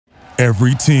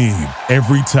Every team,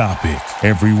 every topic,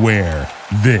 everywhere.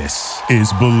 This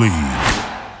is Believe.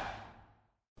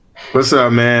 What's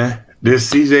up, man?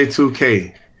 This is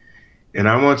CJ2K, and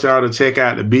I want y'all to check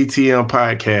out the BTM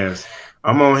podcast.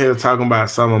 I'm on here talking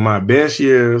about some of my best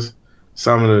years,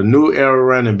 some of the new era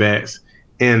running backs,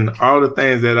 and all the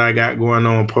things that I got going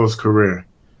on post-career.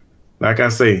 Like I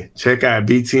say, check out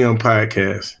BTM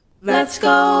podcast. Let's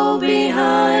go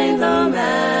behind the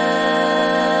mask.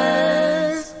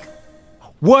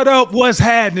 What up? What's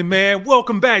happening, man?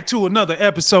 Welcome back to another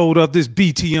episode of this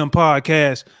BTM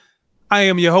podcast. I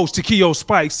am your host, Takeo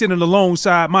Spike, sitting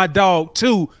alongside my dog,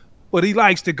 too, but he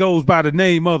likes to go by the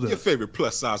name of your favorite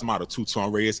plus-size model,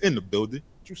 Two-Tone Ray, is in the building.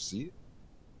 Did you see it?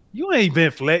 You ain't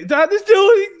been flex. This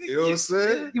dude, you know what I'm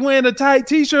saying? You wearing a tight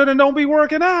t-shirt and don't be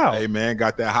working out. Hey, man,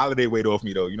 got that holiday weight off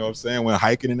me, though. You know what I'm saying? When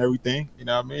hiking and everything, you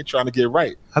know what I mean? Trying to get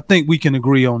right. I think we can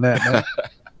agree on that, man.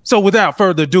 So without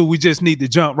further ado, we just need to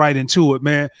jump right into it,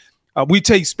 man. We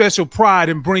take special pride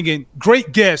in bringing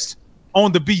great guests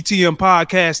on the BTM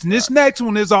podcast. And this next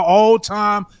one is our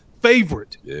all-time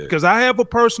favorite because I have a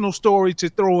personal story to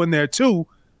throw in there, too.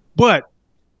 But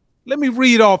let me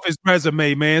read off his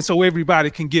resume, man, so everybody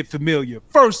can get familiar.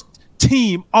 First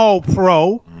team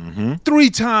All-Pro,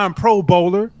 three-time Pro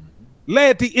Bowler,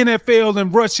 led the NFL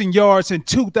in rushing yards in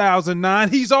 2009.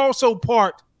 He's also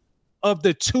part of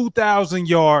the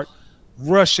 2,000-yard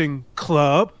rushing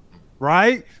club,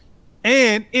 right?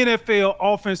 And NFL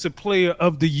Offensive Player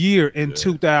of the Year in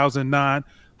 2009.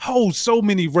 Holds so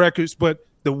many records, but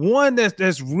the one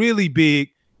that's really big,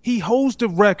 he holds the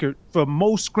record for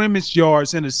most scrimmage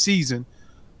yards in a season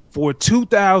for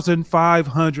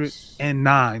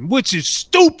 2,509, which is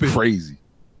stupid. Crazy.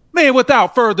 Man,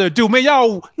 without further ado, man,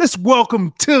 y'all, let's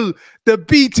welcome to the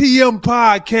BTM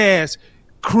podcast,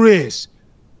 Chris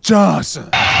Johnson.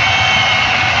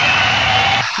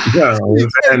 Yeah,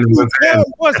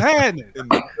 what's happening?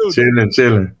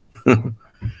 Chilling.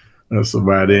 That's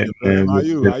about it, man. How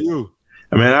you?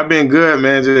 I mean, I've been good,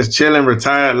 man. Just chilling,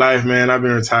 retired life, man. I've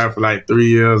been retired for like 3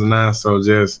 years now. So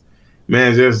just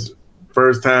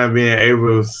first time being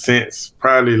able since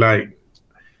probably like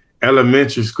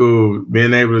elementary school,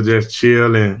 being able to just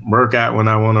chill and work out when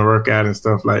I want to work out and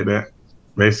stuff like that,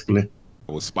 basically.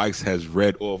 Well, Spikes has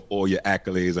read off all your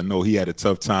accolades. I know he had a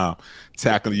tough time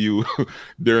tackling you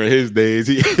during his days.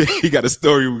 He got a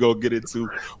story we're going to get into.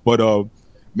 But,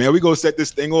 man, we're going to set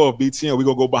this thing off, BTM. We're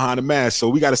going to go behind the mask. So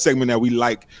we got a segment that we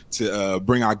like to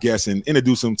bring our guests and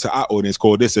introduce them to our audience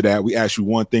called This or That. We ask you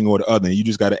one thing or the other, and you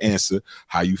just got to answer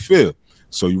how you feel.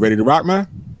 So you ready to rock, man?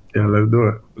 Yeah, let's do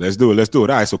it. Let's do it.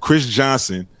 All right, so Chris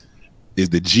Johnson is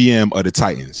the GM of the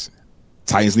Titans.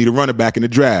 Titans need a running back in the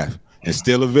draft, and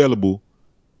still available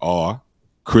are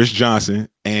Chris Johnson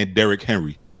and Derrick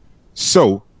Henry.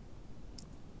 So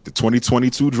the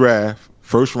 2022 draft,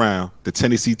 first round, the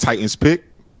Tennessee Titans pick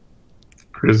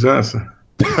Chris Johnson.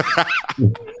 Why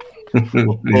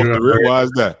is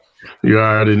that? You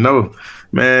already know,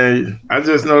 man. I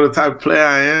just know the type of player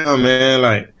I am, man.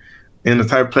 Like, and the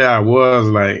type of player I was,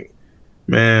 like,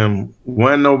 man,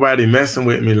 wasn't nobody messing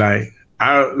with me. Like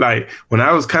when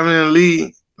I was coming in the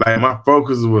league, like my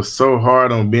focus was so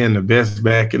hard on being the best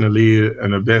back in the league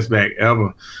and the best back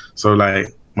ever. So like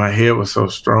my head was so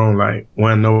strong, like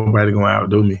wasn't nobody gonna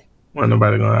outdo me.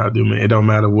 It don't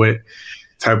matter what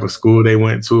type of school they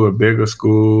went to, a bigger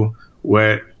school,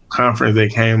 what conference they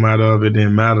came out of, it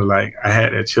didn't matter. Like I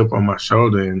had that chip on my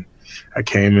shoulder and I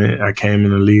came in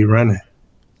the league running.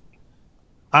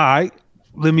 All right,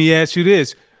 let me ask you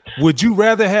this. Would you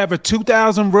rather have a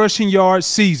 2,000 rushing yard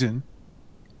season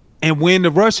and win the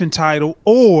rushing title,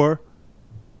 or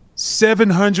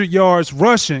 700 yards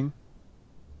rushing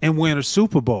and win a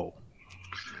Super Bowl?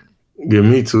 Give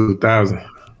me 2,000.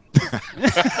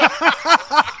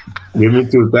 Give me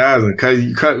 2,000, cause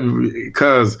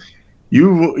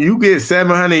you get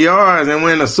 700 yards and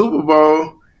win a Super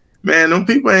Bowl, man. Them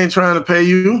people ain't trying to pay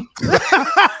you.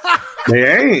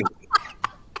 They ain't.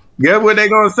 Guess what they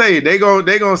gonna say? They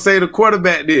gonna say the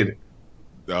quarterback did it.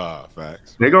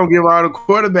 Facts. They're going to give all the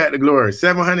quarterback the glory.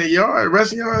 700 yards,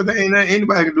 rushing yards,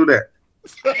 anybody can do that.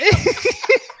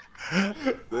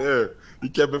 Yeah, you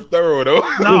kept it thorough, though.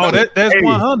 No, that's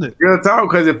 100. Real talk,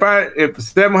 because if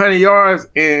 700 yards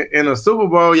in a Super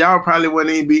Bowl, y'all probably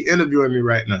wouldn't even be interviewing me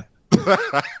right now.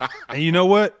 And you know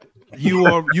what? You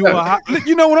are. You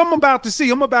know what I'm about to see?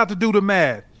 I'm about to do the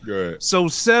math. Go ahead. So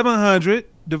 700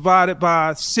 divided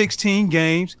by 16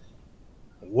 games.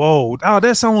 Whoa,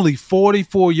 that's only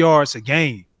 44 yards a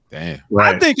game. Damn.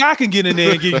 Right. I think I can get in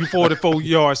there and give you 44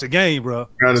 yards a game, bro.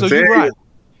 So you're right.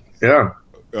 Yeah.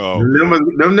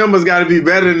 Them numbers got to be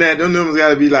better than that. Them numbers got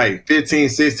to be like 15,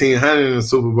 1600 in the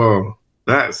Super Bowl,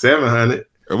 not 700.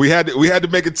 We had to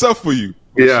make it tough for you.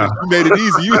 Yeah, you made it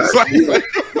easy. You was like,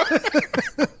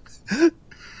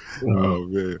 oh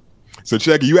man. So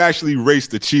check it. You actually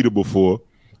raced a cheetah before.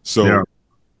 So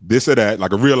this or that,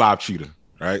 like a real live cheetah,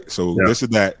 right? So this or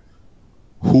that.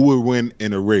 Who would win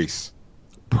in a race?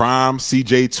 Prime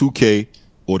CJ 2K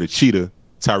or the cheetah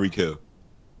Tyreek Hill?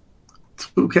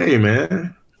 2K,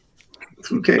 man.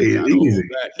 2K is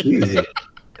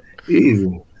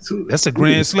easy. That's a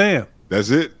grand slam.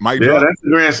 That's it. Mike. Yeah, that's a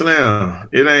grand slam.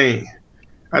 It ain't.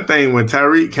 I think when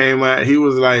Tyreek came out, he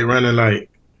was like running like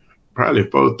probably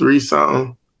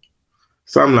 4.3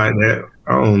 something like that.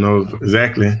 I don't know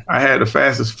exactly. I had the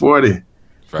fastest 40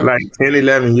 for like 10,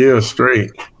 11 years straight.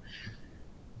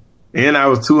 And I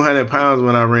was 200 pounds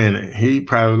when I ran it. He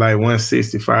probably like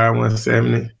 165,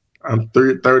 170. I'm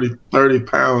 30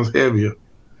 pounds heavier.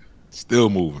 Still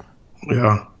moving.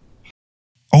 Yeah.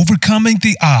 Overcoming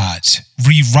the odds,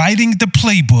 rewriting the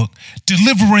playbook,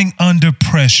 delivering under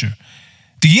pressure.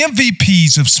 The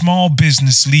MVPs of small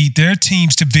business lead their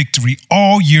teams to victory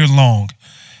all year long.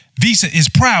 Visa is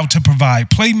proud to provide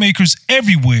playmakers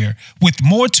everywhere with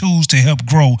more tools to help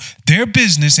grow their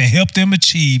business and help them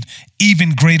achieve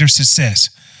even greater success.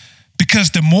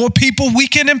 Because the more people we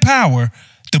can empower,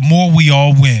 the more we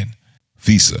all win.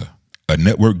 Visa, a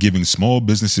network giving small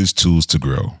businesses tools to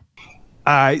grow. All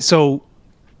right, so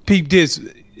peep this.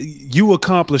 You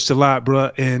accomplished a lot,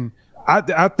 bro, and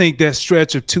I think that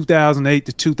stretch of 2008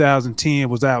 to 2010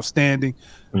 was outstanding.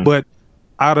 But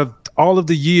out of all of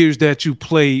the years that you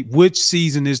played, which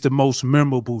season is the most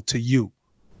memorable to you?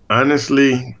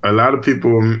 Honestly, a lot of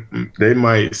people, they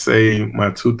might say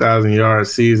my 2,000-yard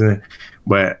season,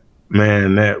 but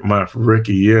man, that my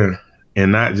rookie year,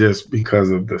 and not just because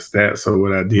of the stats or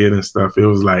what I did and stuff. It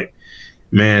was like,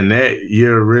 man, that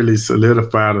year really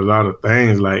solidified a lot of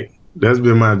things. Like, that's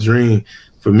been my dream,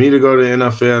 for me to go to the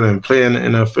NFL and play in the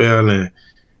NFL and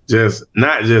just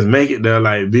not just make it there,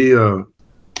 like be a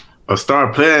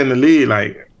star player in the league.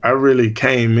 Like, I really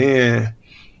came in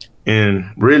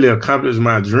and really accomplished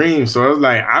my dream. So I was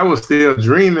like, I was still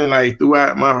dreaming like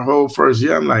throughout my whole first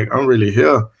year. I'm like, I'm really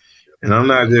here. And I'm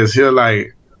not just here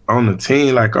like on the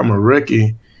team, like I'm a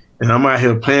rookie. And I'm out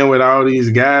here playing with all these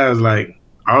guys, like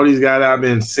all these guys I've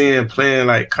been seeing playing,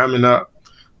 like coming up,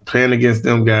 playing against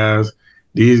them guys.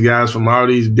 These guys from all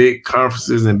these big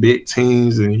conferences and big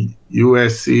teams and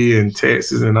USC and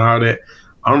Texas and all that.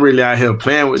 I'm really out here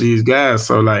playing with these guys.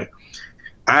 So, like,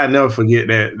 I never forget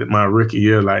that my rookie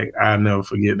year. Like, I never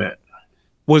forget that.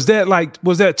 Was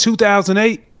that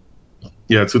 2008?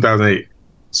 Yeah, 2008.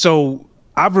 So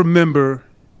I remember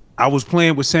I was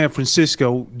playing with San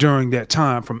Francisco during that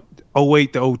time from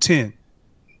 08 to 010.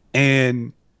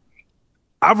 And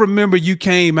I remember you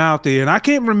came out there, and I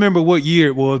can't remember what year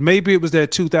it was. Maybe it was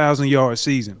that 2,000-yard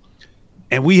season.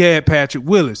 And we had Patrick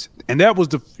Willis. And that was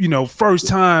the, first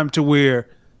time to where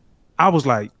I was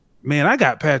like, man, I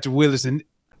got Patrick Willis, and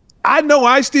I know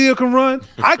I still can run.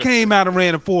 I came out and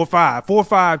ran a 4.5,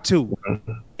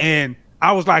 4.52. And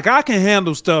I was like, I can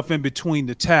handle stuff in between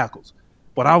the tackles.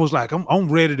 But I was like, I'm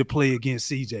ready to play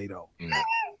against CJ, though.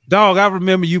 Dog, I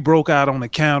remember you broke out on the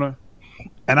counter.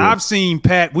 And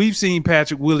we've seen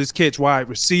Patrick Willis catch wide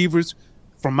receivers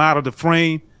from out of the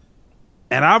frame.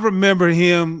 And I remember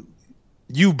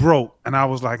you broke. And I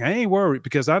was like, I ain't worried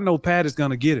because I know Pat is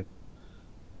going to get him.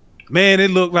 Man,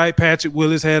 it looked like Patrick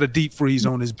Willis had a deep freeze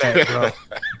on his back, bro.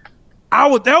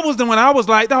 That was the one I was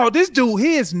like, dog, this dude,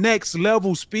 his next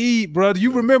level speed, bro. Do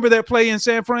you remember that play in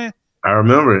San Fran? I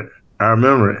remember it.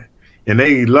 And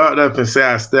they locked up and said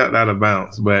I stepped out of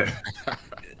bounds, but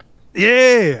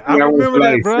yeah, I remember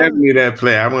that, like bro. 70 that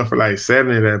play. I went for like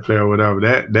 70 that play or whatever.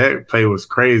 That play was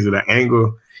crazy. The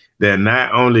angle that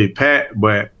not only Pat,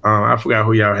 but I forgot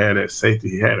who y'all had at safety.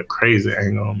 He had a crazy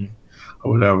angle on me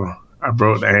or whatever. I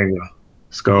broke the angle.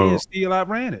 Skull. Yeah, still I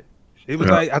ran it. It was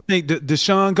like, I think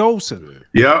Deshaun Golson.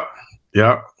 Yep.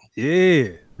 Yeah.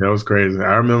 That was crazy.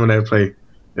 I remember that play.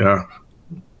 Yeah.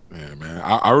 Yeah, man.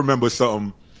 I remember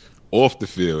something off the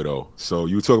field, though. So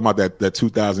you were talking about that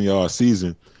 2,000-yard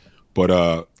season.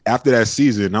 But after that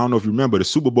season, I don't know if you remember, the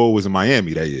Super Bowl was in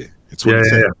Miami that year in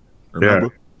 2010. Yeah.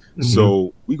 Remember? Yeah.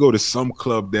 So we go to some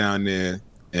club down there,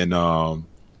 and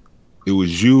it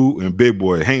was you and Big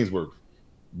Boy Hainsworth.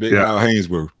 Big Al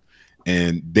Hainsworth.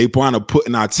 And they wound up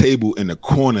putting our table in the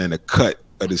corner in the cut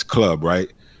of this club, right?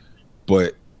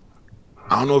 But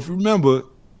I don't know if you remember,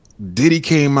 Diddy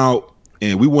came out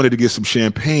and we wanted to get some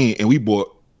champagne, and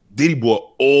Diddy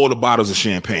bought all the bottles of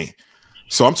champagne.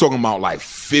 So I'm talking about like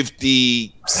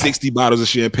 50, 60 bottles of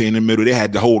champagne in the middle. They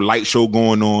had the whole light show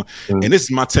going on. And this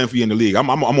is my 10th year in the league. I'm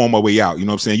on my way out. You know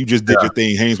what I'm saying? You just did your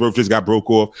thing. Hainsworth just got broke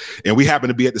off. And we happen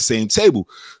to be at the same table.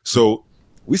 So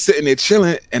we sitting there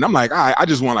chilling. And I'm like, all right, I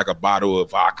just want like a bottle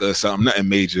of vodka or something, nothing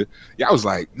major. Yeah, I was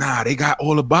like, nah, they got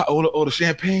all the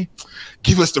champagne.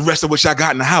 Give us the rest of what y'all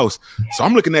got in the house. So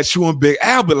I'm looking at you and Big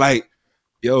Albert like,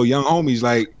 yo, young homies,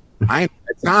 like, I ain't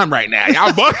got time right now.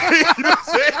 Y'all bugging. You know what I'm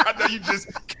saying? I know you just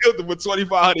killed him for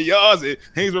 2,500 yards and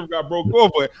Hainsworth got broke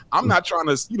off, but I'm not trying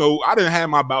to, I didn't have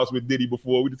my bouts with Diddy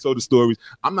before. We done told the stories.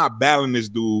 I'm not battling this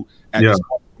dude at this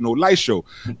light show.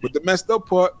 But the messed up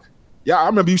part, I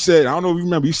remember you said, I don't know if you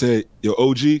remember, you said, yo,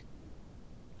 OG,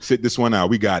 sit this one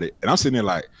out. We got it. And I'm sitting there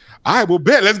like, all right, well,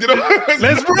 bet. Let's get up.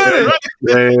 Let's run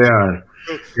it.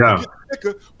 Yeah.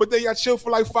 But then y'all chill for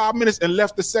like 5 minutes and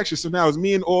left the section. So now it's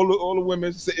me and all the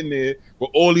women sitting there with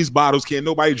all these bottles. Can't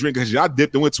nobody drink because y'all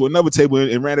dipped and went to another table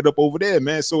and ran it up over there,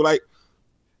 man. So like,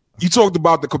 you talked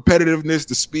about the competitiveness,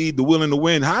 the speed, the willing to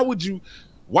win.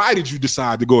 Why did you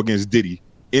decide to go against Diddy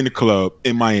in the club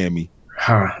in Miami?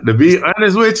 To be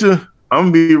honest with you, I'm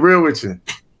gonna be real with you.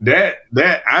 That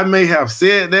I may have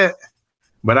said that,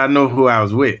 but I know who I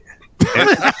was with.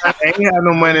 I ain't had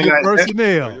no money like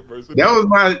that.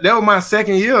 That was my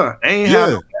second year. I ain't had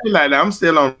no money like that. I'm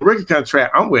still on rookie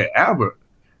contract. I'm with Albert.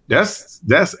 That's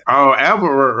all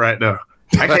Albert work right there.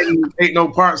 I can't even take no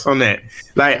parts on that.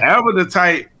 Like Albert the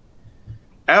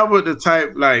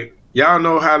type, like y'all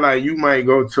know how like you might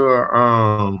go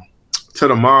to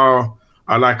the mall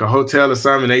or like a hotel or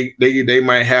something. They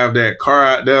might have that car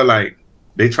out there, like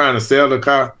they trying to sell the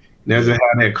car. And they just have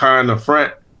that car in the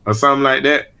front or something like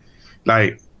that.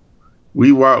 Like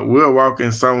we're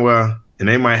walking somewhere and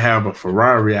they might have a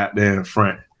Ferrari out there in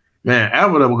front. Man,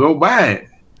 Albert will go buy it.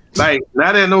 Like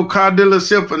not at no car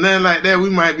dealership or nothing like that.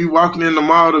 We might be walking in the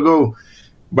mall to go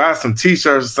buy some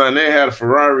t-shirts or something. They had a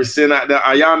Ferrari sitting out there.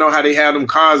 Y'all know how they have them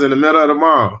cars in the middle of the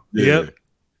mall. Yep.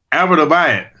 Albert will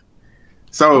buy it.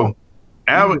 So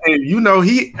Albert,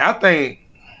 and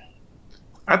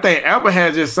I think Albert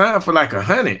had just signed for like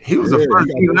 100. He was the first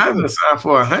to sign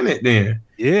for 100 then.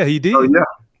 Yeah, he did.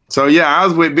 So I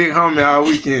was with Big Homie all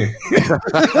weekend.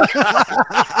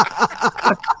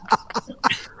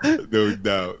 No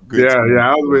doubt.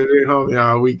 I was with Big Homie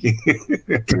all weekend.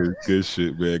 Good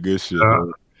shit, man. Good shit.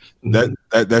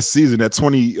 That season, that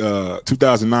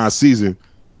 2009 season,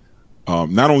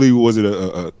 not only was it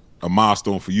a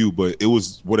milestone for you, but it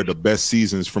was one of the best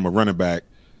seasons from a running back.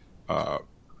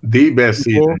 The best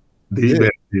season.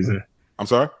 Best season. I'm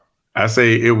sorry? I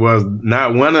say it was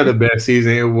not one of the best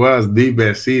seasons. It was the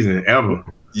best season ever.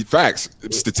 Facts,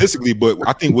 statistically, but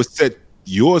I think what set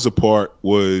yours apart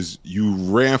was you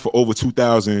ran for over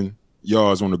 2,000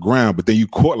 yards on the ground, but then you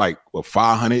caught like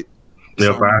 500.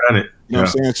 Yeah, 500. You know what I'm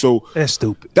saying? So that's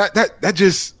stupid. That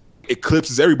just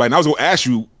eclipses everybody. And I was gonna ask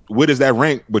you, where does that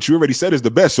rank? But you already said it's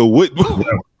the best. So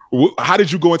how did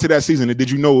you go into that season, and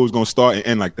did you know it was gonna start and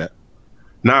end like that?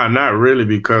 Nah, not really,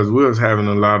 because we was having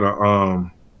a lot of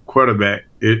quarterback.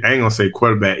 I ain't gonna say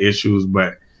quarterback issues,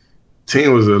 but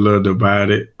team was a little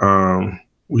divided.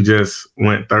 We just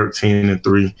went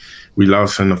 13-3. We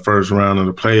lost in the first round of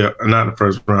the playoff, not the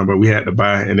first round, but we had to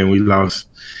bye, and then we lost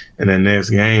in that next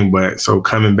game. But so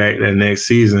coming back that next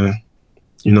season,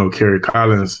 Kerry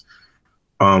Collins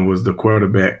was the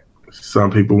quarterback.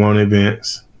 Some people wanted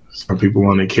Vince. Some people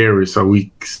wanted Kerry. So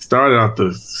we started out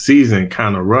the season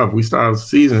kind of rough. We started the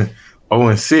season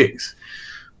 0-6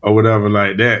 or whatever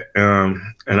like that.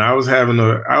 And I was having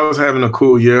a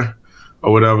cool year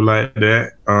or whatever like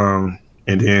that.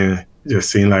 And then it just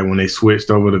seemed like when they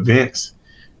switched over to Vince,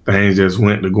 things just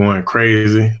went to going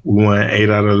crazy. We won 8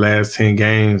 out of the last 10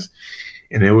 games.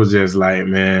 And it was just like,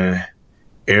 man,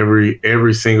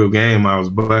 every single game I was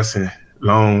busting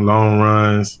long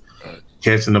runs,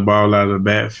 catching the ball out of the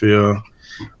backfield.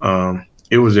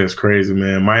 It was just crazy,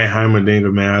 man. Mike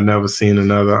Heimerdinger, man, I never seen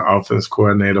another offense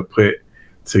coordinator put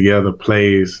together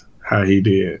plays how he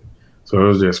did. So it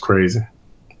was just crazy.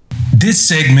 This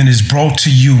segment is brought to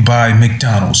you by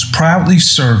McDonald's, proudly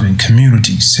serving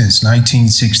communities since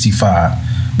 1965,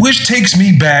 which takes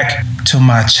me back to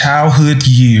my childhood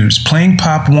years playing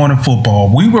Pop Warner football.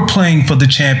 We were playing for the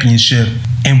championship,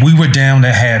 and we were down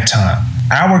at halftime.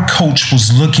 Our coach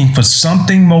was looking for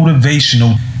something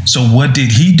motivational, so what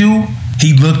did he do?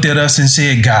 He looked at us and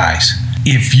said, guys,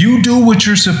 if you do what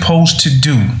you're supposed to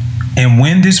do and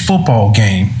win this football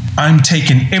game, I'm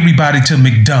taking everybody to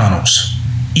McDonald's.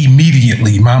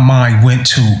 Immediately, my mind went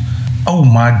to, oh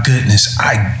my goodness,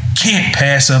 I can't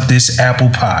pass up this apple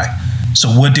pie. So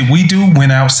what did we do?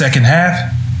 Went out second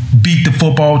half, beat the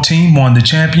football team, won the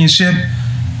championship.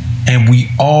 and we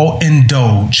all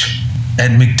indulge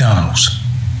at McDonald's.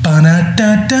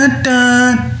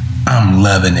 Ba-da-da-da-da. I'm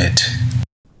loving it.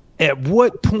 At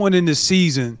what point in the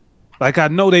season, like I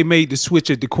know they made the switch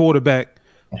at the quarterback,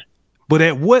 but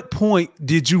at what point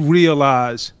did you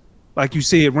realize, like you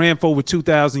said, ran for over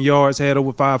 2,000 yards, had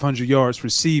over 500 yards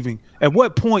receiving. At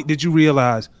what point did you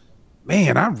realize,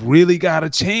 man, I really got a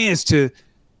chance to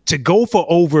go for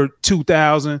over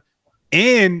 2,000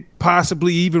 and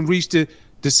possibly even reach the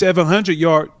 700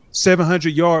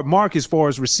 yard mark as far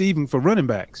as receiving for running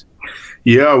backs?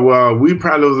 Yeah, well, we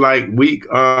probably was like week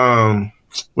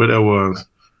what that was,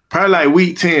 probably like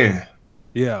week 10.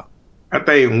 Yeah, I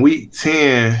think in week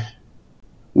 10,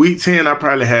 I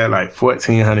probably had like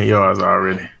 1,400 yards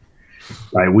already.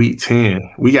 Like week 10,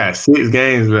 we got 6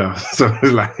 games left, so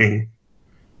it's like,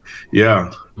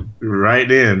 yeah, right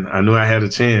then I knew I had a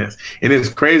chance. And it's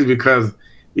crazy because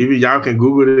even y'all can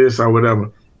Google this or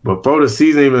whatever. Before the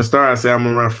season even started, I said I'm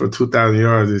gonna run for 2,000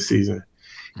 yards this season.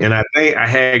 And I think I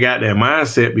had got that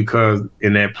mindset because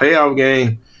in that playoff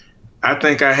game, I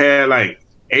think I had like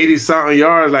 80-something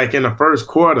yards like in the first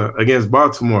quarter against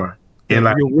Baltimore. And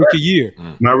like your rookie year.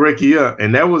 My rookie year.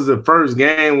 And that was the first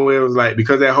game where it was like,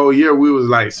 because that whole year we was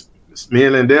like, me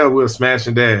and Lindell, we were smash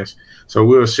and dash. So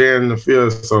we were sharing the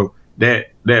field. So that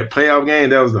playoff game,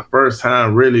 that was the first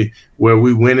time really where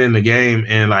we went in the game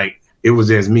and like it was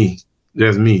just me.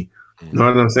 You know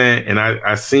what I'm saying? And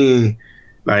I seen,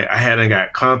 like, I hadn't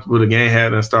got comfortable. The game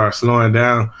hadn't started slowing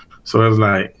down. So it was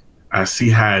like, I see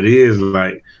how it is.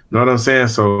 Like, you know what I'm saying?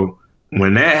 So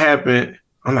when that happened,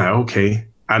 I'm like, okay,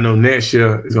 I know next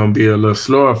year is going to be a little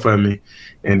slower for me.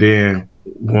 And then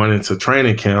going into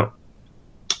training camp,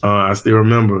 I still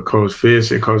remember Coach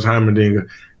Fish and Coach Heimerdinger,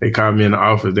 they called me in the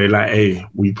office. They like, hey,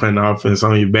 we putting the offense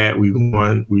on your back. We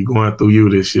going through you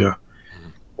this year.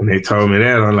 And they told me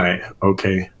that. I'm like,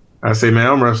 okay. I say, man,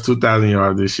 I'm rushing 2,000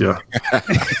 yards this year.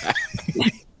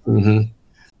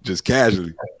 Just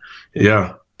casually.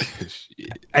 Yeah.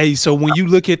 Hey, so when you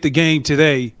look at the game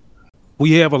today,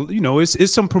 we have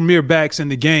it's some premier backs in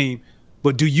the game,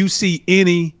 but do you see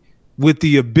any with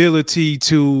the ability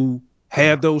to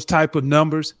have those type of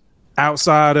numbers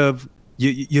outside of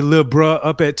your little bruh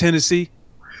up at Tennessee?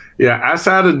 Yeah,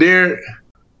 outside of Derek,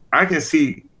 I can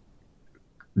see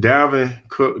Dalvin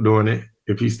Cook doing it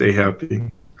if he stay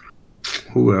healthy.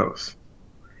 Who else?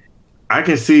 I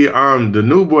can see the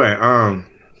new boy,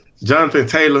 Jonathan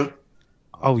Taylor.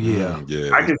 Oh yeah.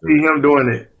 I can see him doing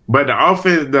it. But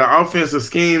the offensive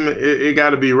scheme, it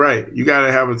got to be right. You got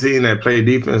to have a team that play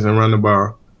defense and run the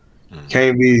ball.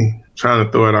 Can't be trying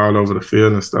to throw it all over the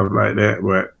field and stuff like that.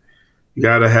 But you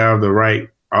got to have the right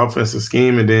offensive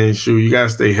scheme, and then you got to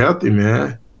stay healthy,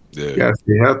 man. Yeah. You got to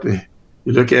stay healthy.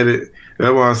 You look at it.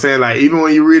 That's what I'm saying. Like, even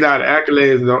when you read out the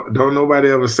accolades, don't nobody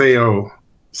ever say,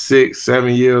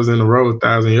 6-7 years in a row,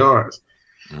 1,000 yards.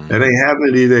 That ain't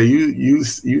happening these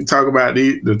days. You talk about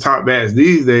the top backs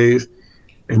these days.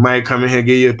 They might come in here and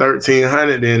give you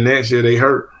 1,300, then next year they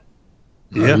hurt.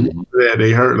 Yeah,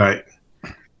 they hurt. Like,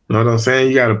 you know what I'm saying?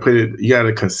 You got to put it. You got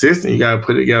to consistent. You got to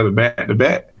put it together back to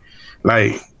back.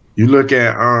 Like, you look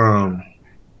at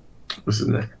what's his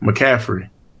name, McCaffrey.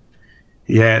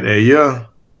 He had that year.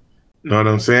 You know what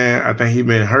I'm saying? I think he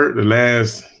been hurt the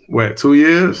last 2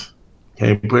 years.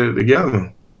 Can't put it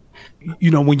together.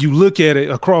 When you look at it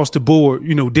across the board,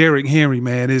 Derrick Henry,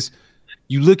 man,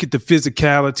 you look at the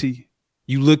physicality,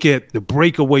 you look at the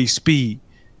breakaway speed,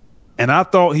 and I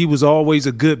thought he was always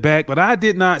a good back, but I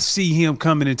did not see him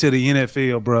coming into the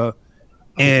NFL, bro,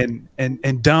 and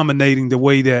dominating the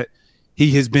way that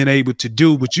he has been able to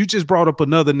do. But you just brought up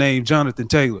another name, Jonathan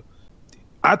Taylor.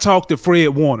 I talked to Fred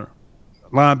Warner,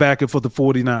 linebacker for the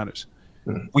 49ers.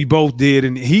 We both did,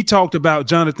 and he talked about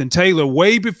Jonathan Taylor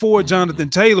way before Jonathan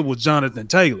Taylor was Jonathan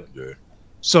Taylor. Yeah.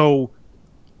 So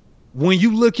when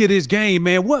you look at his game,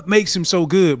 man, what makes him so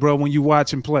good, bro, when you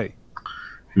watch him play?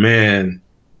 Man,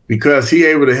 because he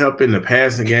able to help in the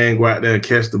passing game, go out there and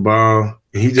catch the ball,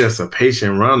 and he just a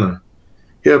patient runner.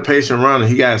 He a patient runner.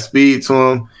 He got speed to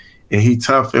him, and he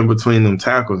tough in between them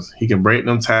tackles. He can break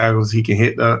them tackles. He can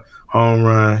hit the home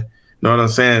run. You know what I'm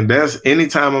saying? That's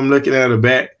anytime I'm looking at a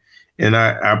back, and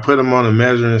I put them on a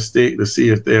measuring stick to see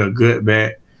if they're a good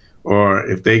back or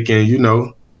if they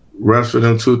can, rush for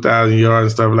them 2,000 yards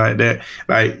and stuff like that.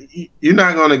 Like, you're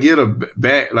not going to get a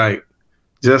back like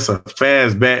just a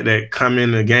fast back that come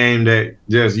in the game that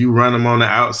just you run him on the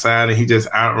outside and he just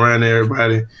outrun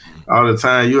everybody all the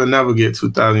time. You'll never get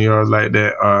 2,000 yards like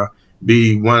that or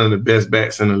be one of the best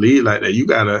backs in the league like that. You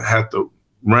got to have to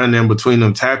run them between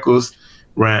them tackles,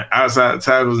 run outside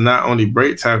tackles, not only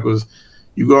break tackles.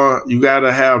 you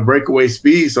gotta have breakaway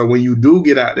speed. So when you do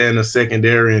get out there in the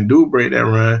secondary and do break that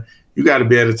run, you got to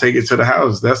be able to take it to the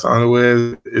house. That's the only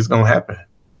way it's gonna happen.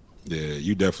 Yeah,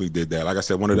 you definitely did that. Like I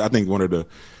said, I think one of the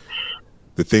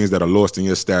things that are lost in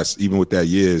your stats, even with that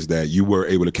year, is that you were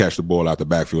able to catch the ball out the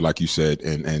backfield, like you said,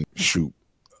 and shoot.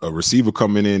 A receiver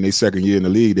coming in their second year in the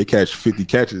league, they catch 50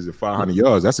 catches at 500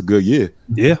 yards. That's a good year.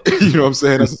 Yeah. You know what I'm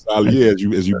saying? That's a solid year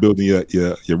as you building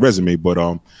your resume. But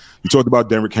you talked about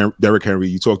Derrick Henry.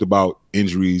 You talked about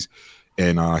injuries,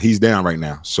 and he's down right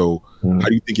now. So how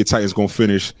do you think your Titans going to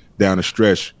finish down the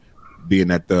stretch, being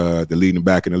that the leading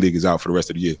back in the league is out for the rest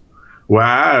of the year? Well,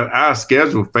 our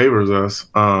schedule favors us.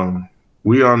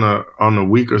 We on the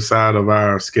weaker side of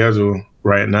our schedule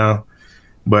right now.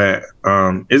 But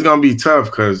it's going to be tough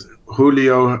because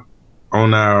Julio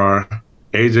on IR,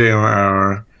 AJ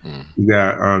on IR, you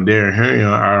got Derrick Henry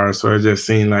on IR. So it just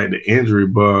seemed like the injury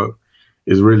bug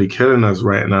is really killing us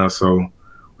right now. So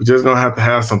we're just going to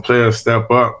have some players step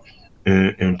up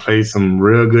and play some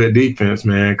real good defense,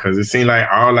 man, because it seems like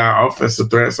all our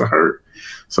offensive threats are hurt.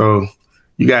 So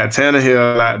you got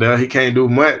Tannehill out there. He can't do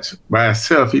much by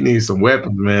himself. He needs some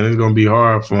weapons, man. It's going to be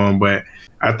hard for him. But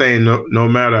I think no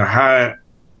matter how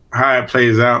it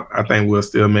plays out, I think we'll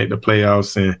still make the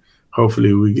playoffs, and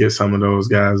hopefully we get some of those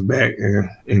guys back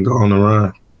and go on the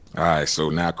run. All right, so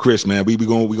now Chris, man, we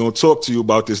gonna talk to you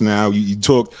about this now. You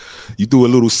threw a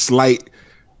little slight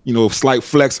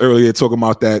flex earlier talking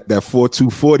about that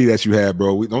 4.240 that you had,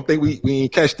 bro. We don't think we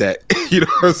ain't catch that. You know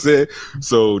what I'm saying?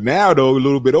 So now though, a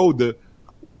little bit older,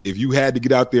 if you had to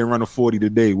get out there and run a 40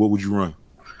 today, what would you run?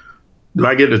 Do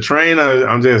I get the train or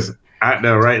I'm just out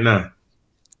there right now?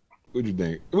 What do you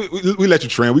think? We let you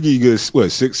train. We give you good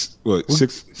six?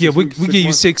 Yeah, we give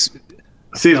you 6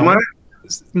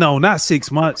 months? No, not 6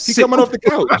 months. He's coming off the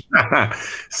couch.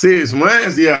 6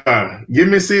 months, yeah. Give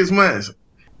me 6 months.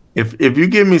 If you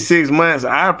give me 6 months,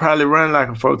 I'll probably run like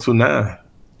a 4.29.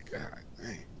 God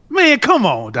dang. Man, come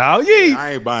on, dog.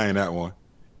 I ain't buying that one.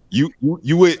 You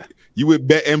would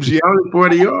bet MGM. It's only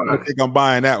 40 yards. I think I'm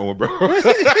buying that one, bro.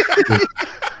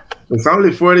 It's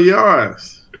only 40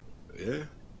 yards.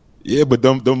 Yeah, but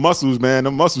them muscles, man,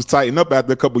 them muscles tighten up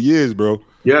after a couple years, bro.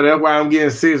 Yeah, that's why I'm getting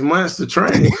 6 months to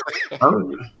train.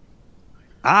 All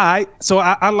right, so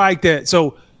I like that.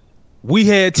 So we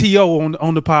had T.O.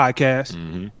 on the podcast,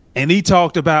 and he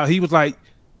talked about, he was like,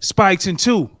 spikes in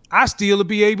 2. I still will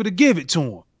be able to give it to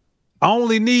him. I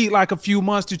only need like a few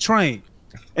months to train.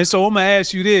 And so I'm going to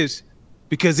ask you this,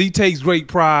 because he takes great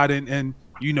pride, and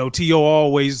you know, T.O.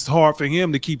 always, it's hard for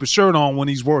him to keep a shirt on when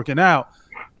he's working out.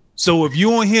 So if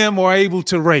you and him are able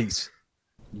to race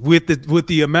with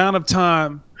the amount of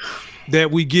time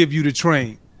that we give you to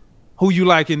train, who you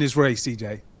like in this race,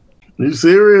 CJ? You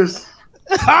serious?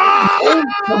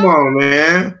 Come on,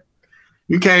 man.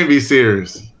 You can't be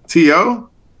serious. T.O.?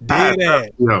 I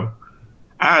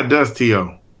dust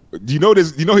T.O. You know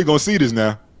this. You know he gonna see this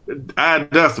now. I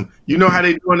dust him. You know how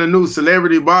they doing the new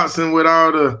celebrity boxing with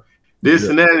all the this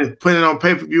and that and putting it on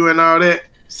pay-per-view and all that?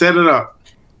 Set it up.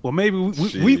 Well, maybe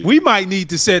we might need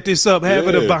to set this up,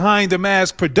 having a behind the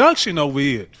mask production over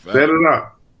here. Set it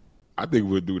up. I think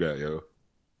we'll do that, yo.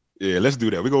 Yeah, let's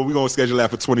do that. We're gonna schedule that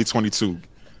for 2022.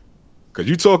 Cause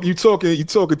you talking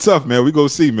tough, man. We go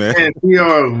see, man. Man,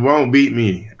 T.O. won't beat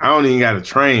me. I don't even got to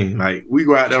train. Like, we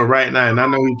go out there right now, and I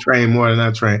know he train more than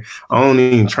I train. I don't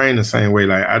even train the same way.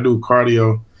 Like, I do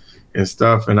cardio and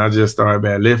stuff, and I just started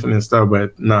back lifting and stuff.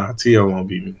 But nah, T.O. won't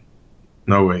beat me.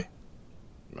 No way.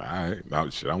 All right, now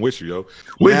shit, I'm with you, yo.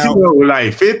 What T.O.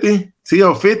 like 50?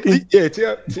 T.O. 50? Yeah,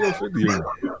 T.O. 50.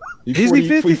 Is he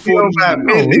 50?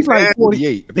 He's like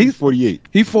 48. He's 48.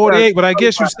 He's 48, but I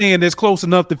guess you're saying that's close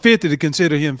enough to 50 to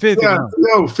consider him 50. Yeah,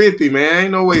 T.O. 50, man.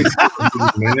 Ain't no way.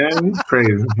 Man, he's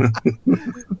crazy.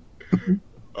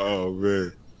 Oh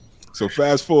man. So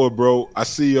fast forward, bro. I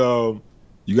see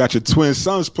you got your twin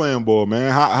sons playing ball,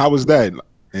 man. How was that?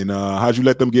 And how'd you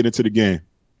let them get into the game?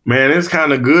 Man, it's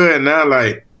kind of good now.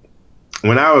 Like,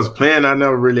 when I was playing, I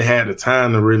never really had the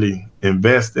time to really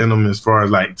invest in them as far as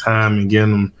like time and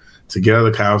getting them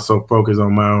together, because I was so focused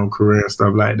on my own career and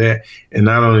stuff like that. And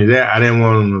not only that, I didn't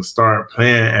want them to start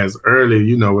playing as early,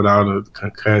 you know, with all the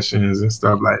concussions and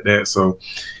stuff like that. So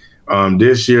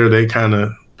this year they kind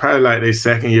of probably like their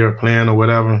second year playing or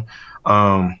whatever.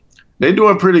 They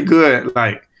doing pretty good.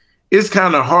 Like, it's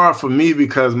kind of hard for me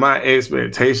because my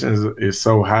expectations is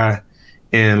so high,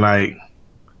 and like,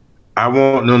 I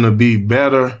want them to be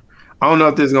better. I don't know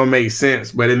if this is going to make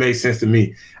sense, but it makes sense to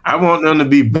me. I want them to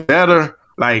be better,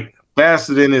 like,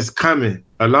 faster than it's coming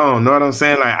along. Know what I'm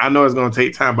saying? Like, I know it's going to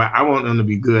take time, but I want them to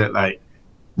be good, like,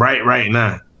 right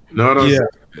now. Know what I'm saying?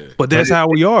 But that's how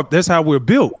we are. That's how we're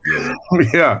built.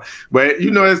 Yeah. But,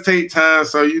 it takes time.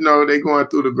 So, they going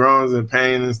through the groans and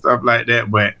pain and stuff like that.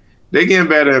 But they getting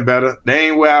better and better. They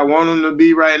ain't where I want them to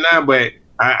be right now, but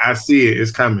I see it.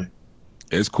 It's coming.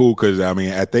 It's cool because,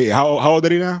 how old are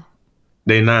they now?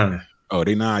 They 9. Oh,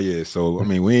 they 9 years. So,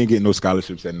 we ain't getting no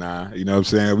scholarships at 9. You know what I'm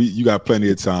saying? You got plenty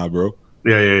of time, bro.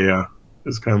 Yeah.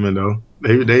 It's coming, though.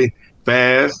 They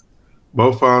fast.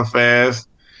 Both of them fast.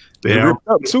 They ripped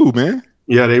up, too, man.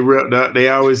 Yeah, they ripped up. They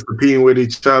always competing with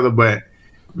each other. But,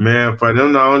 man, for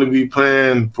them to only be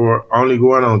playing for only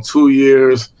going on 2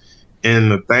 years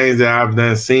and the things that I've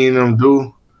done seen them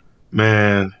do,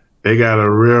 man, they got a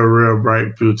real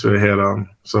bright future ahead of them.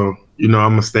 So, I'm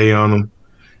going to stay on them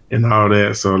and all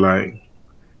that. So,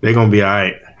 they're going to be all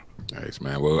right. Nice,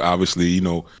 man. Well, obviously,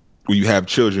 when you have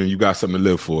children, you got something to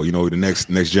live for, the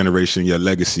next generation, your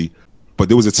legacy. But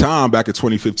there was a time back in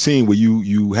 2015 where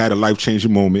you had a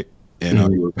life-changing moment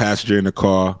and you were a passenger in a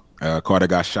car that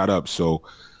got shot up. So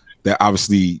that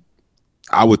obviously,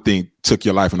 I would think, took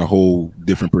your life in a whole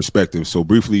different perspective. So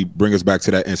briefly, bring us back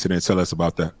to that incident. Tell us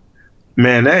about that.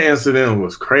 Man, that incident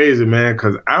was crazy, man,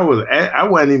 because I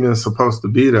wasn't even supposed to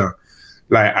be there.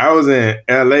 I was in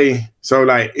LA, so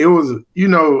it was,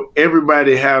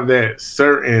 everybody have that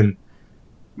certain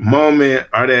moment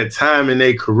or that time in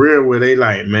their career where they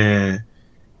man,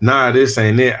 nah, this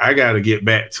ain't it. I got to get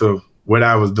back to what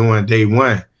I was doing day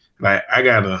one. I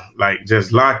got to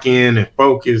just lock in and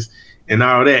focus and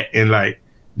all that. And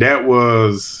that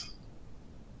was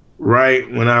right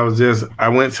when I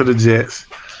went to the Jets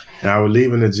and I was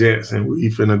leaving the Jets and we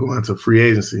finna go into free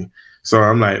agency. So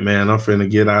I'm man, I'm finna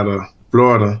get out of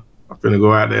Florida. I'm finna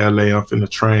go out to LA. I'm finna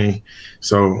train.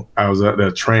 So I was up there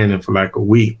training for a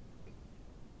week.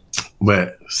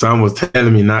 But some was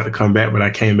telling me not to come back, but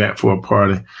I came back for a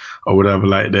party or whatever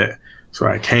like that. So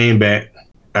I came back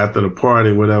after the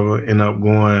party, whatever, ended up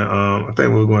going, I think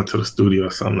we were going to the studio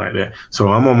or something like that. So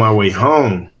I'm on my way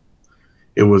home.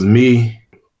 It was me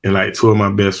and 2 of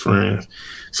my best friends.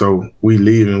 So we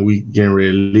leaving, we getting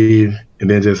ready to leave. And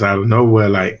then just out of nowhere,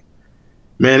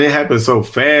 man, it happened so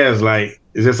fast.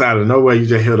 It's just out of nowhere. You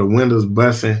just hear the windows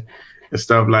busting and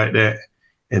stuff like that.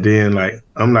 And then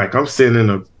I'm sitting in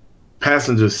a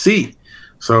passenger seat.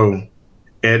 So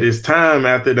at this time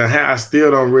after I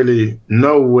still don't really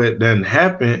know what done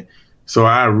happened. So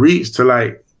I reached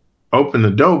to open the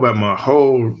door, but my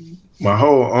whole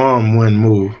arm wouldn't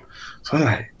move. So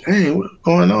I'm dang, what's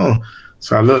going on?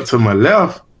 So I looked to my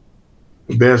left,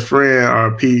 best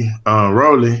friend RP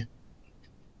Rolly.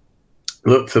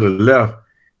 Looked to the left,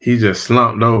 he just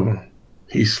slumped over.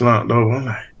 I'm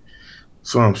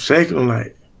so I'm shaking.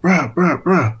 I'm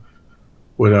bruh.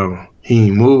 Whatever. He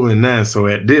ain't moving now. So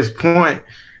at this point,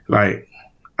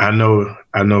 I know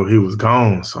he was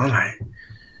gone. So I'm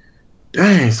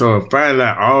dang. So finally,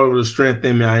 all of the strength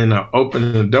in me, I end up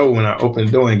opening the door. When I open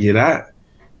the door and get out,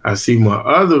 I see one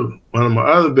of my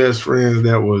other best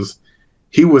friends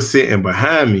he was sitting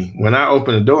behind me. When I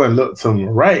opened the door and looked to my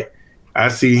right, I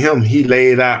see him. He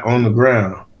laid out on the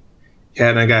ground. He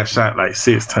hadn't got shot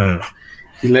 6 times.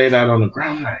 He laid out on the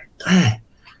ground. I'm dang.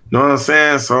 Know what I'm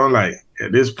saying? So I'm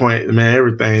at this point, man,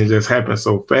 everything just happened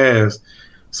so fast.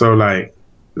 So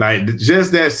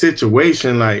just that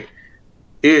situation,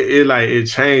 it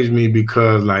changed me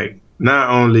because not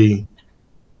only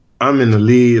I'm in the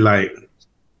lead,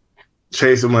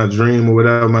 chasing my dream or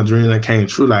whatever my dream that came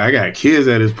true. I got kids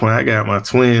at this point. I got my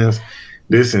twins,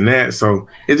 this and that. So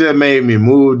it just made me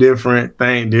move different,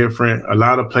 think different. A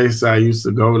lot of places I used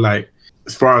to go,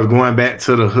 as far as going back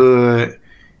to the hood,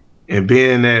 and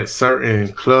being at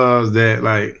certain clubs that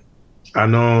I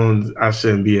know I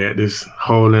shouldn't be at, this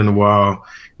hole in the wall,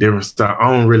 different stuff. I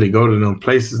don't really go to them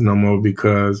places no more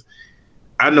because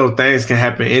I know things can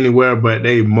happen anywhere, but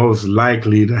they most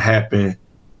likely to happen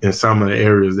in some of the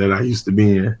areas that I used to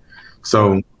be in.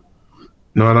 So, you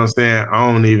know what I'm saying? I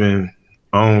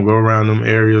don't go around them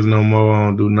areas no more. I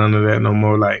don't do none of that no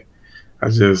more. I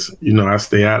just, I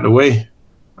stay out the way.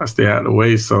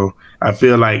 So I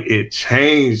feel it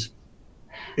changed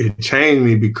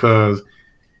me because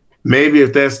maybe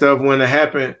if that stuff wouldn't have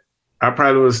happened, I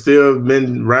probably would have still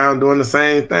been around doing the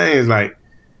same things.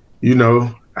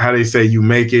 How they say you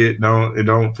make it,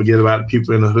 don't forget about the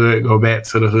people in the hood, go back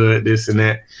to the hood, this and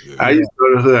that. Yeah. I used to go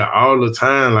to the hood all the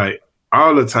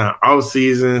time, all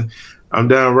season. I'm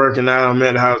done working out, I'm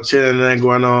at the house chilling, nothing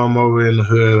going on, I'm over in the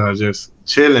hood, I'm just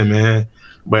chilling, man.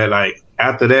 But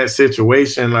after that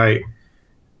situation, nah,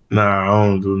 I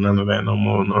don't do none of that no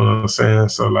more. You know what I'm saying?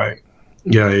 So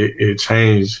yeah, it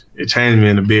changed. It changed me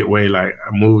in a big way. Like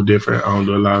I moved different. I don't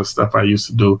do a lot of stuff I used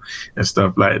to do and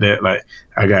stuff like that. Like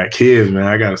I got kids, man.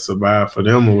 I got to survive for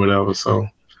them or whatever. So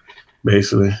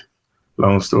basically,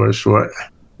 long story short.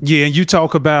 Yeah, and you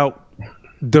talk about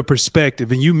the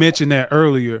perspective, and you mentioned that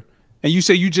earlier, and you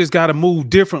say you just got to move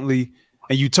differently,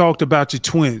 and you talked about your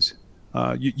twins,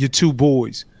 your two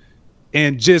boys,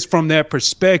 and just from that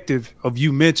perspective of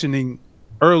you mentioning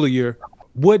earlier,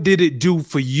 what did it do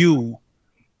for you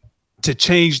to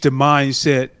change the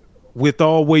mindset with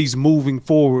always moving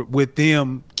forward with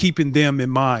them, keeping them in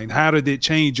mind? How did it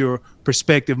change your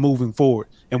perspective moving forward?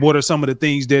 And what are some of the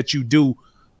things that you do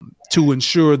to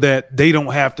ensure that they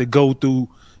don't have to go through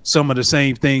some of the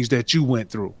same things that you went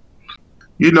through?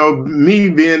 You know, me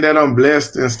being that I'm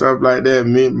blessed and stuff like that,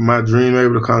 my dream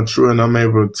able to come true, and I'm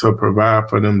able to provide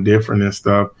for them different and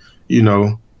stuff, you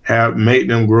know, make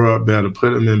them grow up better,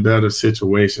 put them in better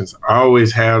situations. I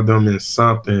always have them in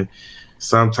something,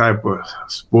 some type of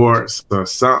sports or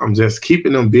something, just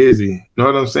keeping them busy. You know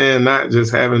what I'm saying? Not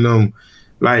just having them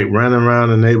like running around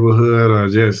the neighborhood or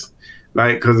just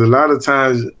like, because a lot of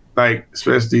times, like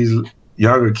especially these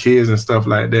younger kids and stuff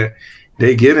like that,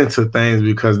 they get into things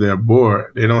because they're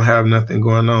bored. They don't have nothing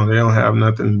going on. They don't have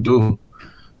nothing to do.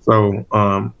 So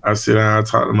I sit down, I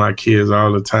talk to my kids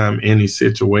all the time, any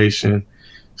situation,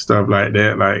 stuff like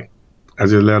that. Like I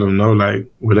just let them know, like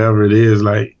whatever it is,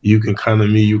 like you can come to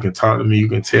me, you can talk to me, you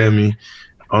can tell me.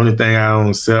 Only thing I don't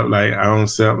accept, like I don't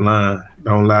accept lying.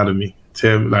 Don't lie to me.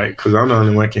 Tell me, like, because I'm the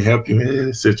only one can help you in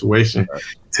any situation.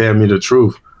 Tell me the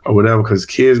truth or whatever, because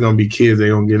kids gonna be kids. They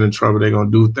gonna get in trouble. They gonna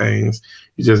do things.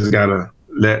 You just gotta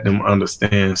let them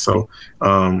understand. So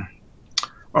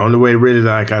only way really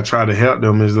like I try to help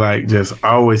them is like just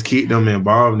always keep them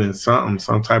involved in something,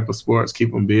 some type of sports,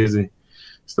 keep them busy,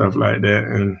 stuff like that,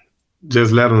 and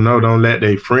just let them know, don't let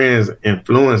their friends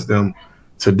influence them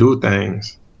to do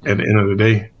things at the end of the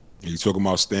day. You talking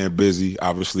about staying busy.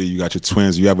 Obviously, you got your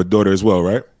twins. You have a daughter as well,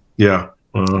 right? Yeah.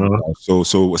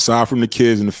 So aside from the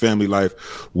kids and the family life,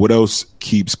 what else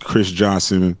keeps Chris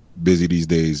Johnson busy these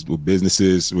days? With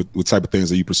businesses, what type of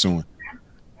things are you pursuing?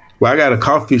 Well, I got a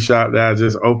coffee shop that I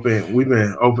just opened. We've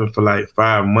been open for like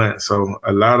 5 months. So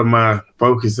a lot of my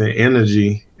focus and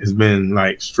energy has been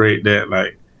like straight that,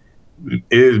 like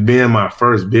it being my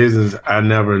first business, I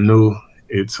never knew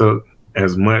it took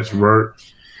as much work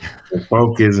and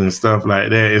focus and stuff like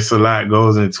that. It's a lot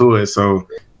goes into it. So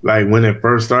like when it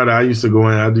first started, I used to go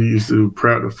in, I used to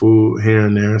prep the food here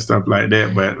and there and stuff like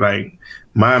that. But like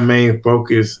my main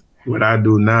focus, what I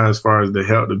do now as far as the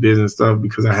help the business stuff,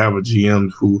 because I have a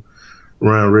GM who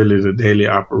run really the daily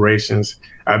operations,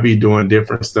 I be doing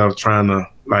different stuff, trying to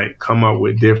like come up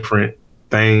with different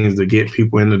things to get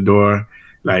people in the door,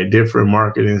 like different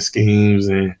marketing schemes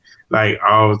and like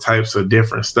all types of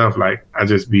different stuff. Like I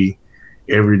just be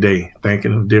every day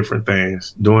thinking of different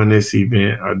things, doing this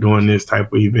event or doing this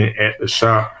type of event at the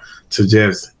shop to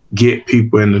just get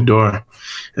people in the door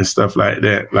and stuff like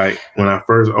that. Like when I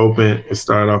first opened, it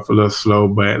started off a little slow,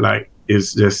 but like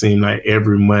it's just seemed like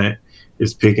every month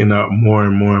it's picking up more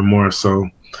and more and more. So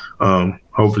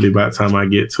hopefully by the time I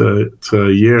get to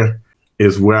a year,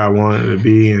 it's where I want it to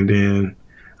be, and then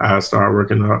I'll start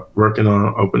working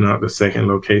on opening up the second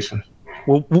location.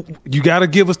 Well, you got to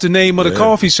give us the name of the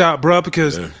coffee shop, bro,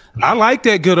 because I like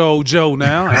that good old Joe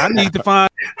now. I need to find.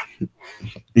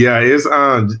 Yeah, it's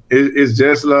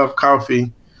Just Love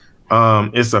Coffee.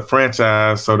 It's a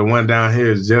franchise. So the one down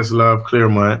here is Just Love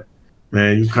Clearmont.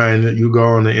 Man, you go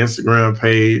on the Instagram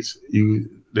page.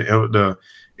 The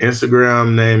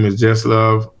Instagram name is Just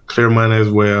Love Clearmont as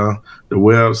well. The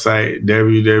website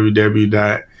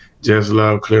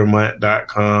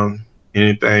www.justloveclearmont.com.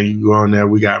 Anything, you go on there.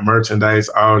 We got merchandise,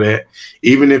 all that.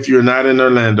 Even if you're not in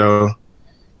Orlando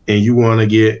and you want to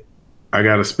get, I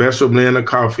got a special blend of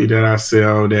coffee that I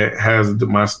sell that has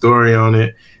my story on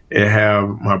it. It have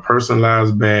my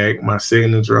personalized bag, my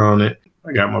signature on it.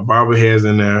 I got my bobbleheads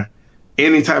in there.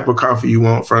 Any type of coffee you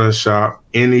want from the shop,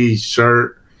 any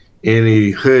shirt,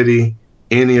 any hoodie,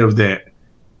 any of that.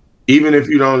 Even if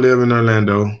you don't live in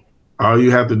Orlando, all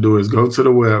you have to do is go to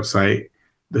the website.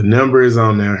 The number is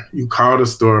on there. You call the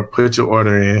store, put your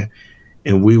order in,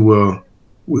 and we will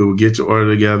get your order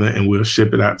together and we'll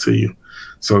ship it out to you.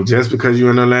 So just because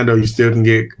you're in Orlando, you still can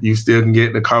get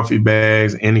the coffee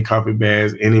bags, any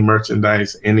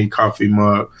merchandise, any coffee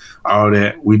mug, all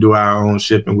that. We do our own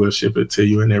shipping. We'll ship it to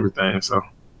you and everything. So,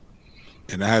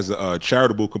 and it has a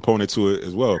charitable component to it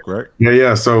as well, correct?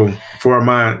 Yeah. So for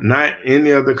my, not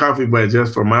any other coffee, but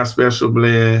just for my special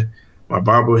blend, my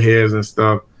bobbleheads and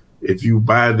stuff, if you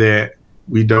buy that,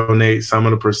 we donate some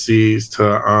of the proceeds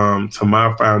to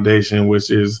my foundation,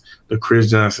 which is the Chris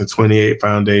Johnson 28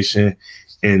 Foundation.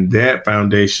 And that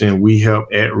foundation, we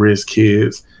help at-risk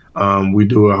kids. We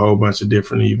do a whole bunch of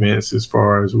different events as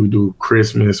far as we do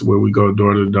Christmas, where we go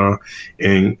door to door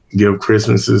and give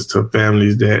Christmases to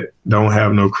families that don't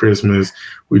have no Christmas.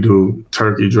 We do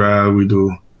turkey drive. We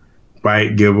do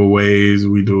bike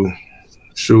giveaways. We do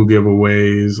shoe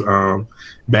giveaways,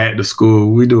 back to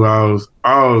school. We do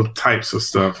all types of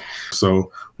stuff.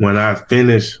 So when I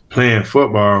finished playing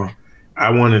football, I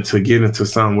wanted to get into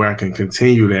something where I can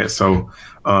continue that. So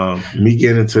me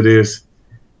getting into this,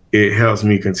 it helps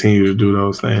me continue to do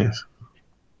those things.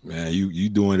 Man, you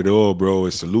doing it all, bro.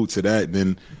 And salute to that. And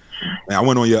then man, I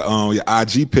went on your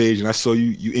IG page and I saw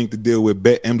you inked the deal with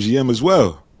BetMGM as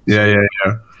well. Yeah.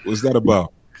 What's that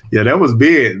about? Yeah, that was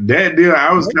big. That deal,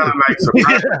 I was kind of like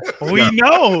surprised. We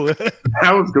know.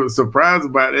 I was surprised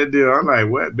about that deal. I'm like,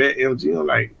 what? BetMGM?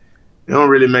 Like, it don't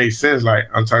really make sense. Like,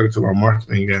 I'm talking to my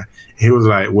marketing guy. He was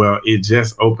like, well, it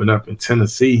just opened up in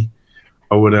Tennessee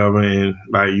or whatever. And,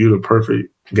 like, you the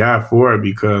perfect guy for it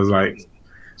because, like,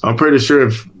 I'm pretty sure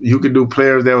if you could do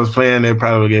players that was playing, they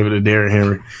probably gave it to Derrick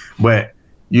Henry. But,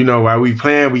 you know, while we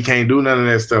playing, we can't do none of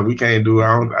that stuff. We can't do,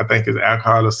 I think it's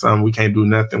alcohol or something. We can't do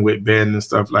nothing with betting and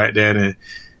stuff like that. And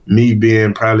me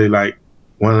being probably like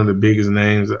one of the biggest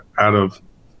names out of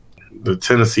the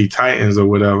Tennessee Titans or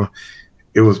whatever,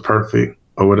 it was perfect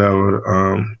or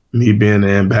whatever. Me being the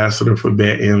ambassador for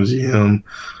BetMGM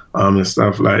and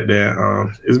stuff like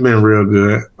that. It's been real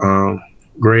good.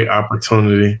 Great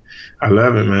opportunity. I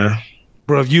love it, man.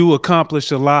 Bro, you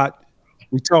accomplished a lot.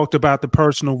 We talked about the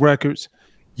personal records.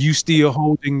 You still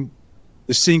holding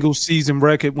the single season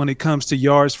record when it comes to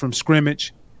yards from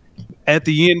scrimmage. At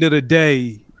the end of the day,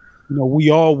 you know, we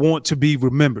all want to be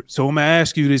remembered. So I'm going to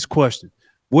ask you this question.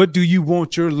 What do you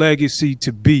want your legacy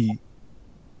to be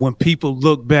when people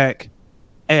look back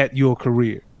at your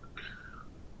career?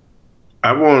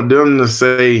 I want them to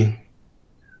say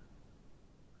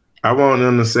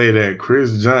that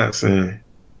Chris Johnson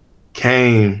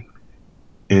came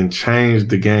and changed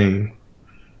the game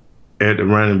at the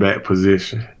running back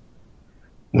position.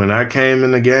 When I came in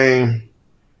the game,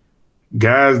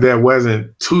 guys that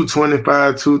wasn't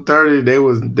 225, 230,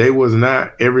 they was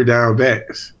not every down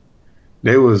backs.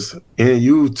 They was in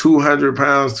you 200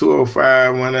 pounds,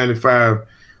 205, 195.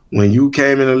 When you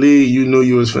came in the league, you knew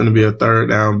you was going to be a third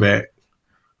down back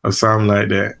or something like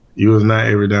that. You was not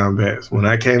every down backs. When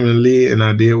I came in the league and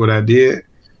I did what I did,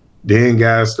 then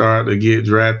guys started to get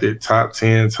drafted top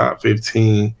 10, top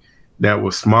 15 that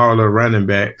were smaller running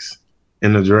backs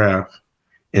in the draft.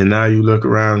 And now you look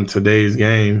around today's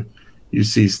game, you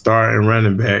see starting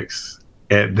running backs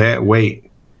at that weight.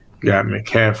 You got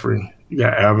McCaffrey, you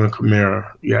got Alvin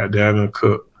Kamara, you got Dalvin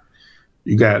Cook.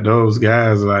 You got those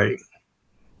guys, like,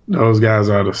 those guys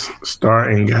are the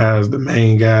starting guys, the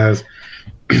main guys,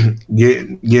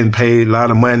 getting paid a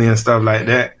lot of money and stuff like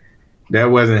that. That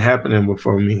wasn't happening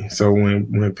before me. So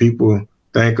when people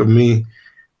think of me,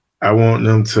 I want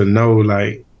them to know,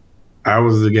 like, I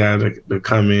was the guy to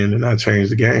come in and I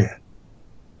changed the game.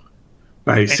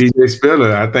 Like CJ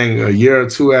Spiller, I think a year or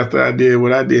two after I did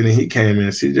what I did and he came in,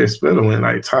 CJ Spiller went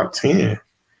like top 10.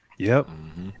 Yep.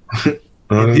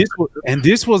 And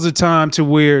this was a time to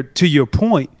where, to your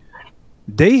point,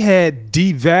 they had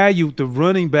devalued the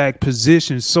running back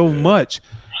position so much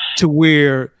to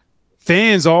where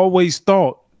fans always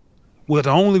thought, well, the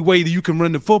only way that you can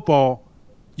run the football,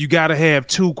 you got to have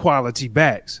two quality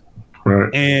backs.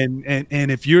 Right. And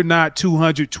if you're not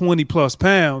 220 plus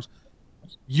pounds,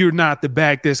 you're not the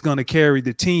back that's going to carry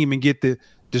the team and get the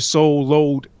sole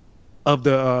load of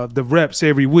the reps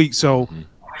every week. So,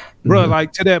 bro,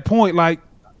 like, to that point, like,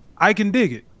 I can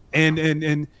dig it.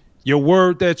 And your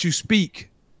word that you speak,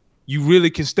 you really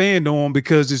can stand on,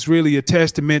 because it's really a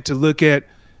testament to look at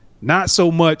not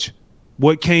so much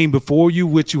what came before you,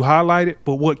 which you highlighted,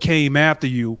 but what came after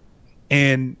you.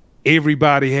 And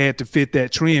everybody had to fit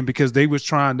that trend because they was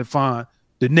trying to find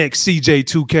the next CJ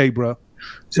 2K, bro.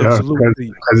 So yeah,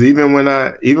 because even when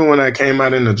I came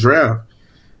out in the draft,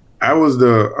 I was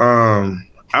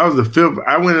the fifth.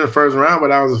 I went in the first round,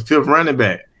 but I was the fifth running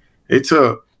back. They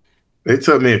took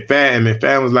McFadden.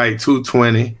 McFadden was like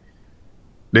 220.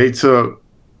 They took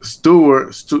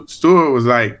Stewart. Stewart was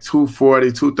like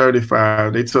 240,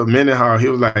 235. They took Mendenhall. He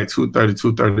was like 230,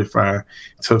 235.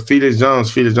 Took Felix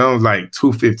Jones. Felix Jones like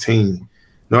 215.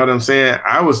 Know what I'm saying?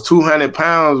 I was 200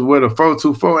 pounds with a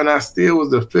 4.24, and I still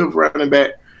was the fifth running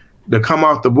back to come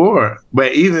off the board.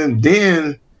 But even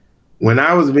then, when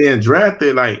I was being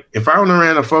drafted, like, if I would have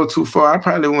ran a 4.24, I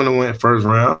probably wouldn't have went first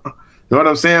round. You know what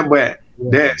I'm saying? But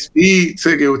that speed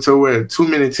took it to where too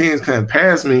many teams couldn't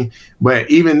pass me. But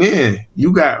even then,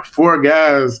 you got 4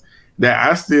 guys that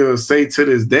I still say to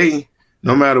this day,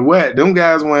 no matter what, them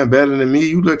guys weren't better than me.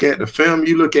 You look at the film,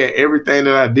 you look at everything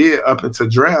that I did up until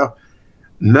draft.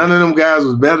 None of them guys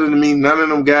was better than me. None of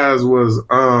them guys was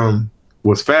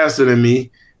faster than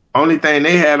me. Only thing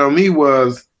they had on me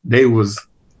was they was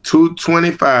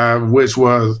 225, which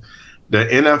was the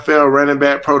NFL running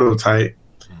back prototype,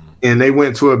 and they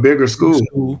went to a bigger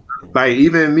school. Like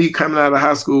even me coming out of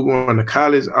high school, going to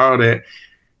college, all that,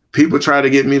 people try to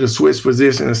get me to switch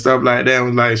position and stuff like that. I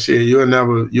was like, shit, you'll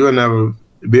never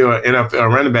be an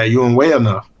NFL running back. You ain't weigh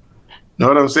enough. Know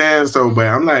what I'm saying? So, but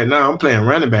I'm like, no, I'm playing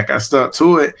running back. I stuck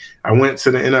to it. I went to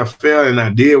the NFL and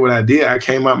I did what I did. I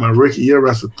came out my rookie year,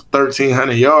 wrestled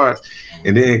 1,300 yards,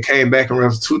 and then came back and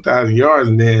wrestled 2,000 yards.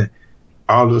 And then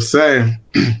all of a sudden,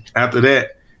 after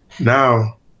that,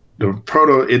 now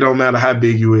it don't matter how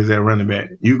big you is at running back.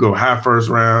 You go high first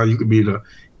round. You could be the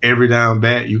every down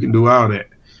back. You can do all that.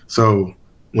 So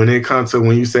when it comes to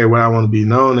when you say what I want to be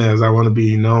known as, I want to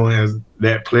be known as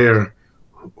that player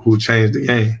who changed the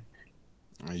game.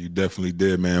 You definitely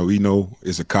did, man. We know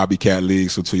it's a copycat league,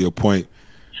 so to your point,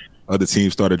 other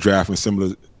teams started drafting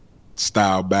similar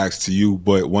style backs to you,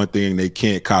 but one thing they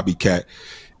can't copycat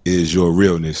is your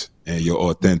realness and your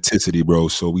authenticity, bro.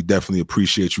 So we definitely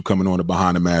appreciate you coming on the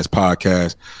Behind the Mask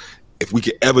podcast. If we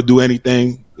could ever do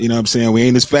anything, you know what I'm saying? We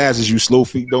ain't as fast as you. Slow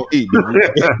feet don't eat. If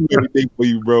we can do anything for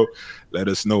you, bro, let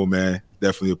us know, man.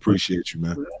 Definitely appreciate you,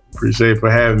 man. Appreciate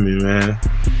for having me, man.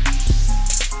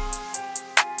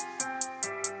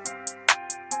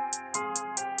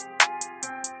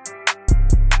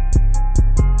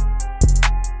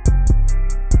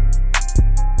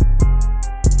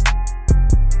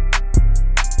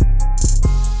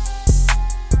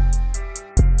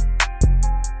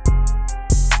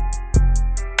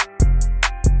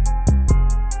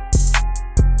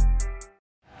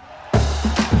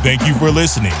 Thank you for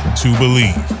listening to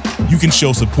Believe. You can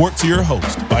show support to your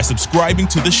host by subscribing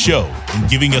to the show and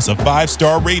giving us a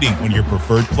 5-star rating on your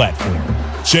preferred platform.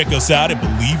 Check us out at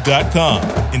Believe.com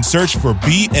and search for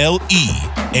BLEAV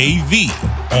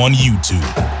on YouTube.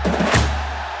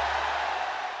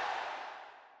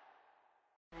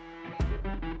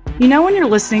 You know when you're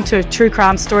listening to a true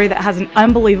crime story that has an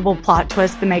unbelievable plot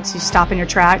twist that makes you stop in your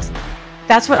tracks?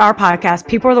 That's what our podcast,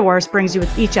 People Are the Worst, brings you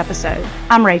with each episode.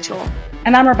 I'm Rachel.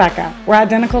 And I'm Rebecca. We're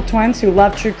identical twins who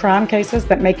love true crime cases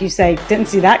that make you say, didn't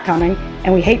see that coming,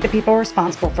 and we hate the people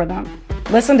responsible for them.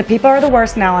 Listen to People Are the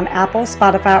Worst now on Apple,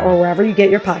 Spotify, or wherever you get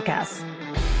your podcasts.